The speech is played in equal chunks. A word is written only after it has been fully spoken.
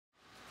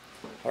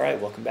All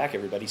right, welcome back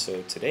everybody.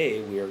 So today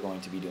we are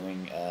going to be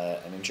doing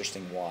an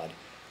interesting WOD.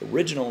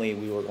 Originally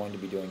we were going to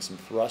be doing some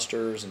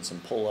thrusters and some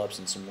pull-ups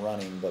and some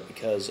running, but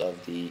because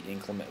of the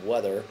inclement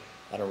weather,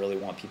 I don't really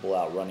want people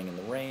out running in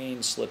the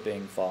rain,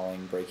 slipping,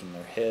 falling, breaking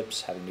their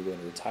hips, having to go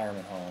into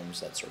retirement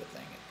homes, that sort of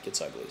thing. It gets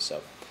ugly.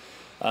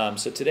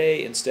 So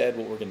today instead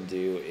what we're going to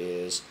do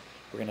is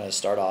we're going to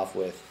start off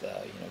with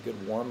a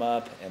good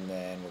warm-up, and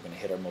then we're going to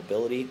hit our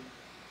mobility.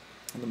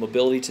 And the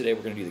mobility today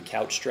we're going to do the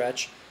couch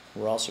stretch.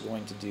 We're also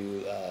going to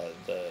do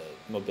the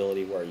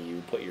mobility where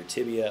you put your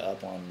tibia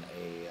up on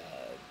a,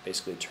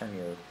 basically turn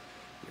your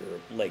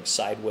leg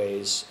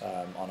sideways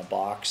on a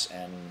box,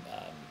 and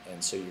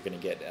so you're going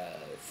to get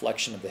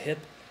flexion of the hip,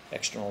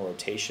 external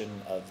rotation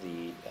of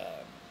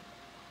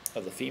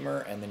the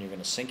femur, and then you're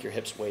going to sink your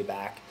hips way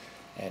back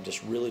and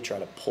just really try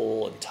to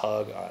pull and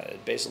tug.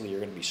 Basically, you're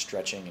going to be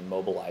stretching and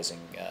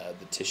mobilizing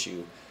the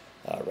tissue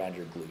around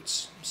your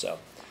glutes. So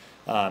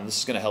this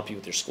is going to help you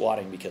with your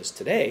squatting, because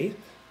today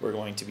we're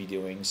going to be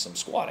doing some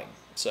squatting.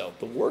 So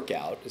the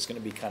workout is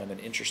going to be kind of an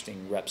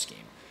interesting rep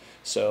scheme.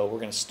 So we're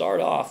going to start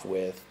off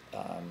with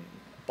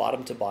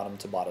bottom to bottom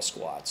to bottom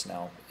squats.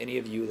 Now, any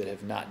of you that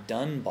have not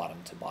done bottom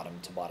to bottom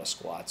to bottom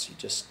squats, you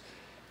just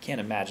can't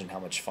imagine how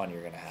much fun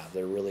you're going to have.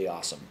 They're really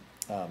awesome.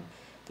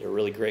 They're a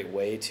really great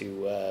way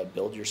to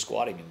build your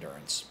squatting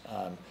endurance.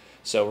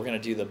 So we're going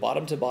to do the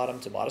bottom to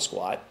bottom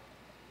squat,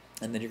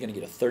 and then you're going to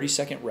get a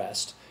 30-second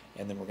rest,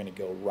 and then we're going to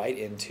go right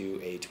into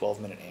a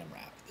 12-minute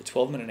AMRAP. The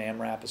 12-minute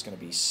AMRAP is going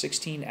to be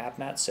 16 ab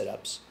mat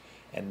sit-ups,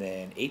 and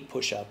then 8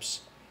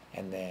 push-ups,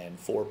 and then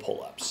 4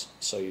 pull-ups.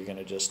 So you're going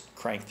to just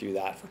crank through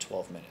that for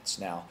 12 minutes.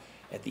 Now,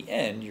 at the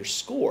end, your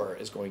score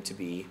is going to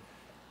be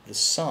the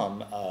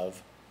sum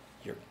of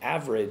your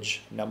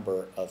average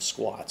number of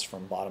squats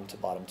from bottom to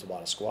bottom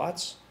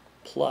squats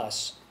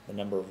plus the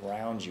number of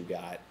rounds you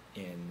got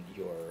in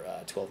your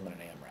 12-minute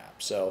AMRAP.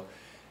 So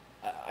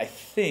I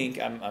think,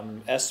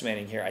 I'm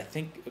estimating here, I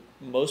think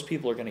most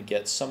people are going to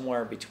get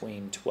somewhere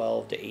between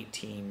 12 to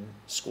 18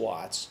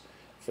 squats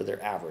for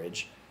their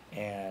average,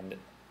 and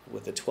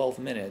with the 12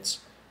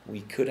 minutes,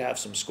 we could have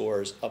some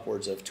scores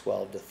upwards of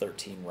 12 to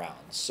 13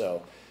 rounds.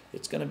 So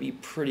it's going to be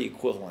pretty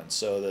equivalent.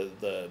 So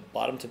the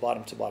bottom to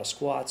bottom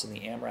squats and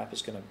the AMRAP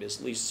is going to,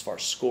 at least as far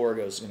as score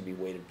goes, is going to be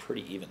weighted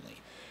pretty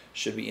evenly.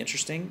 Should be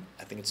interesting.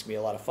 I think it's going to be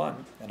a lot of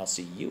fun, and I'll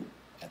see you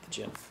at the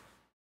gym.